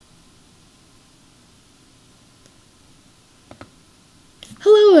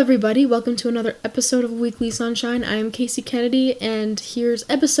everybody. Welcome to another episode of Weekly Sunshine. I am Casey Kennedy, and here's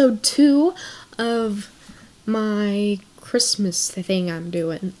episode 2 of my Christmas thing I'm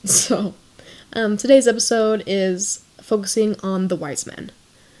doing. So, today's episode is focusing on the wise men.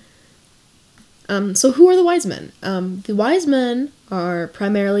 So who are the wise men? The wise men are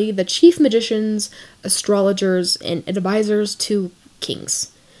primarily the chief magicians, astrologers, and advisors to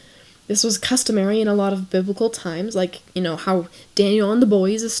kings. This was customary in a lot of biblical times, like, how Daniel and the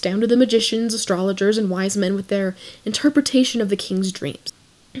boys astounded the magicians, astrologers, and wise men with their interpretation of the king's dreams.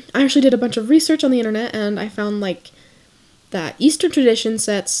 I actually did a bunch of research on the internet, and I found, that Eastern tradition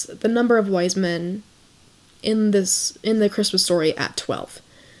sets the number of wise men in the Christmas story at 12,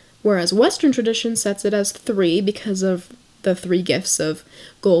 whereas Western tradition sets it as 3 because of the 3 gifts of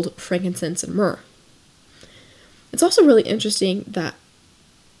gold, frankincense, and myrrh. It's also really interesting that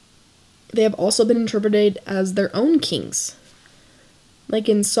they have also been interpreted as their own kings. Like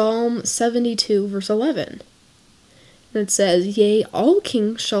in Psalm 72, verse 11. And it says, "Yea, all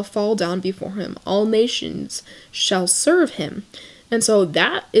kings shall fall down before him, all nations shall serve him." And so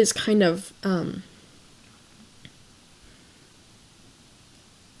that is kind of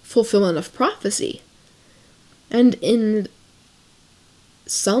fulfillment of prophecy. And in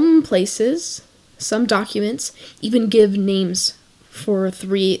some places, some documents even give names for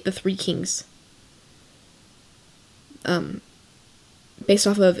the three kings, based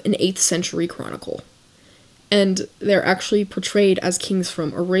off of an 8th century chronicle. And they're actually portrayed as kings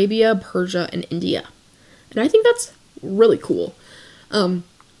from Arabia, Persia, and India. And I think that's really cool.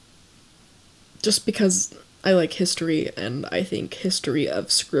 Just because I like history, and I think history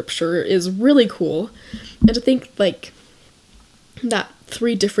of scripture is really cool. And to think, that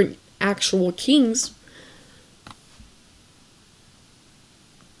 3 different actual kings,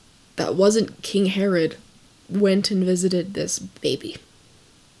 that wasn't King Herod, went and visited this baby.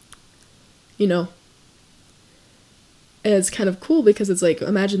 It's kind of cool because it's like,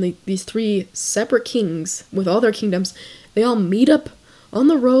 imagine these 3 separate kings with all their kingdoms. They all meet up on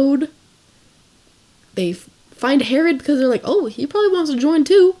the road. They find Herod because they're like, oh, he probably wants to join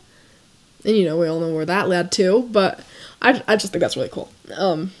too. And we all know where that led to, but I just think that's really cool.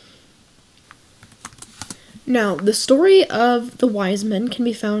 Now, the story of the wise men can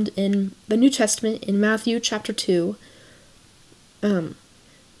be found in the New Testament in Matthew chapter 2. And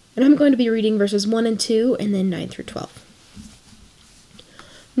I'm going to be reading verses 1 and 2 and then 9 through 12.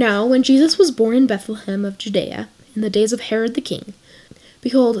 Now, when Jesus was born in Bethlehem of Judea, in the days of Herod the king,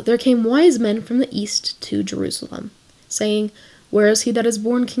 behold, there came wise men from the east to Jerusalem, saying, "Where is he that is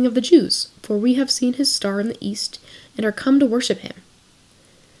born King of the Jews? For we have seen his star in the east, and are come to worship him."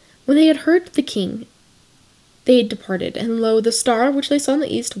 When they had heard the king, they departed, and lo, the star which they saw in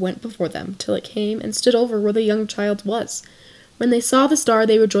the east went before them, till it came and stood over where the young child was. When they saw the star,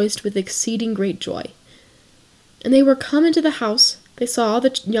 they rejoiced with exceeding great joy. And they were come into the house, they saw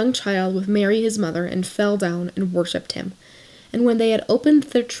the young child with Mary his mother, and fell down and worshipped him. And when they had opened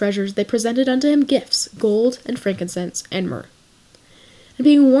their treasures, they presented unto him gifts, gold, and frankincense, and myrrh. And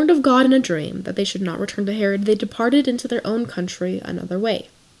being warned of God in a dream, that they should not return to Herod, they departed into their own country another way.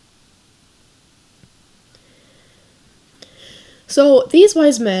 So these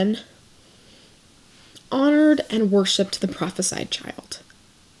wise men honored and worshipped the prophesied child.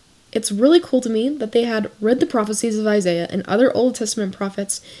 It's really cool to me that they had read the prophecies of Isaiah and other Old Testament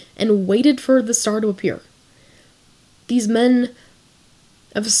prophets and waited for the star to appear. These men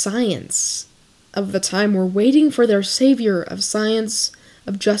of science of the time were waiting for their savior of science,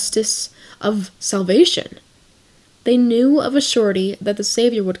 of justice, of salvation. They knew of a surety that the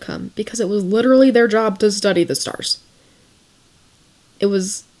savior would come because it was literally their job to study the stars. It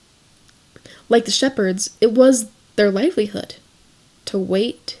was, like the shepherds, it was their livelihood to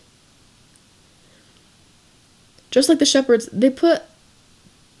wait. Just like the shepherds, they put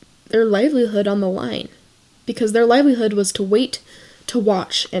their livelihood on the line because their livelihood was to wait, to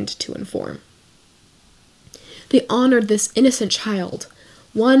watch, and to inform. They honored this innocent child,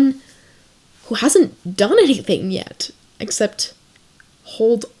 one who hasn't done anything yet except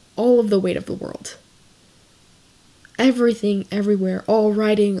hold all of the weight of the world. Everything, everywhere, all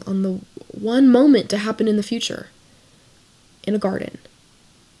riding on the one moment to happen in the future. In a garden.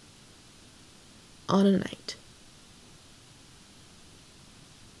 On a night.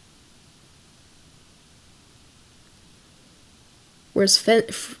 Where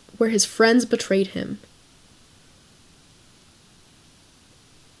his friends betrayed him.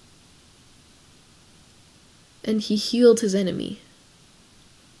 And he healed his enemy.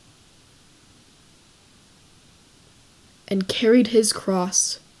 And carried his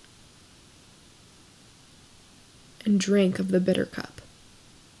cross and drank of the bitter cup.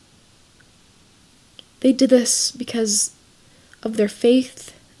 They did this because of their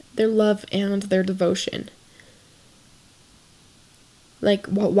faith, their love, and their devotion. Like,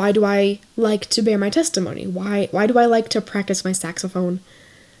 why do I like to bear my testimony? Why do I like to practice my saxophone?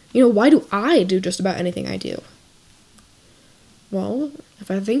 Why do I do just about anything I do? Well,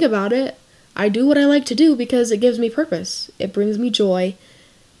 if I think about it, I do what I like to do because it gives me purpose. It brings me joy.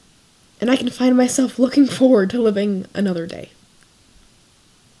 And I can find myself looking forward to living another day.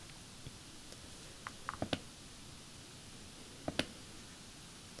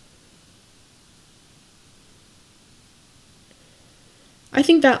 I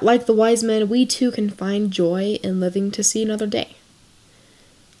think that, like the wise men, we too can find joy in living to see another day.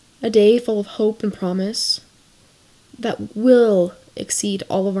 A day full of hope and promise that will exceed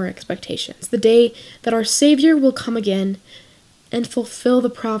all of our expectations. The day that our Savior will come again and fulfill the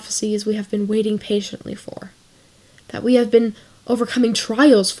prophecies we have been waiting patiently for, that we have been overcoming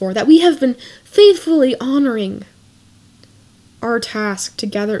trials for, that we have been faithfully honoring our task to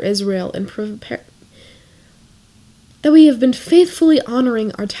gather Israel and prepare. That we have been faithfully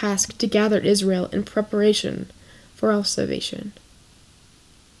honoring our task to gather Israel in preparation for our salvation.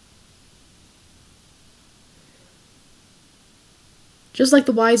 Just like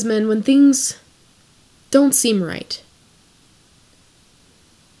the wise men, when things don't seem right,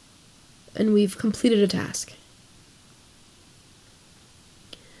 and we've completed a task,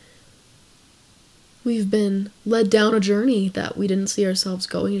 we've been led down a journey that we didn't see ourselves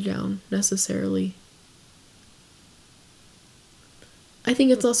going down necessarily. I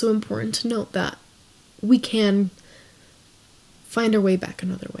think it's also important to note that we can find our way back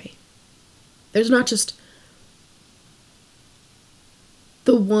another way. There's not just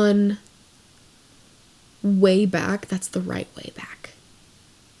the one way back that's the right way back.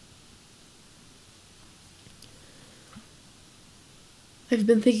 I've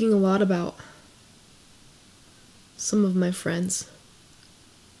been thinking a lot about some of my friends,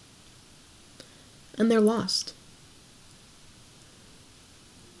 and they're lost.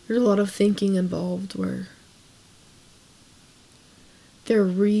 There's a lot of thinking involved where they're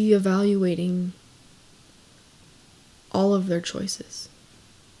reevaluating all of their choices.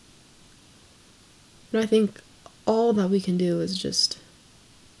 And I think all that we can do is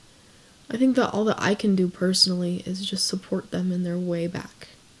I think that all that I can do personally is just support them in their way back.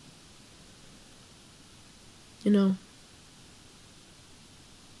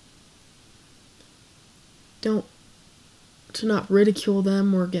 To not ridicule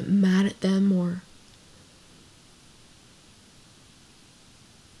them or get mad at them or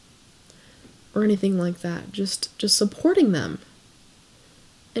anything like that. Just supporting them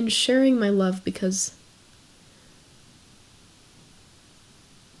and sharing my love, because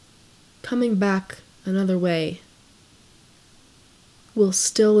coming back another way will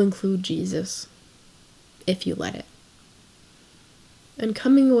still include Jesus if you let it. And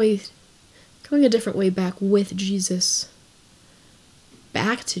coming a different way back with Jesus,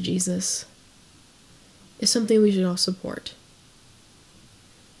 back to Jesus, is something we should all support.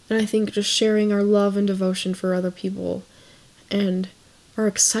 And I think just sharing our love and devotion for other people and our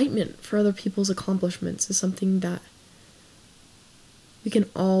excitement for other people's accomplishments is something that we can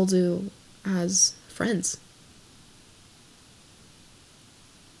all do as friends.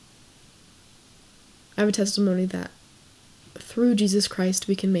 I have a testimony that through Jesus Christ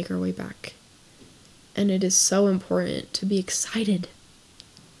we can make our way back. And it is so important to be excited.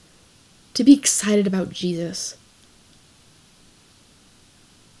 To be excited about Jesus.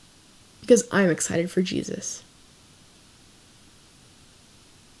 Because I'm excited for Jesus.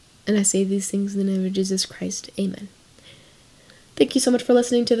 And I say these things in the name of Jesus Christ. Amen. Thank you so much for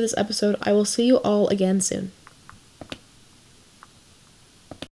listening to this episode. I will see you all again soon.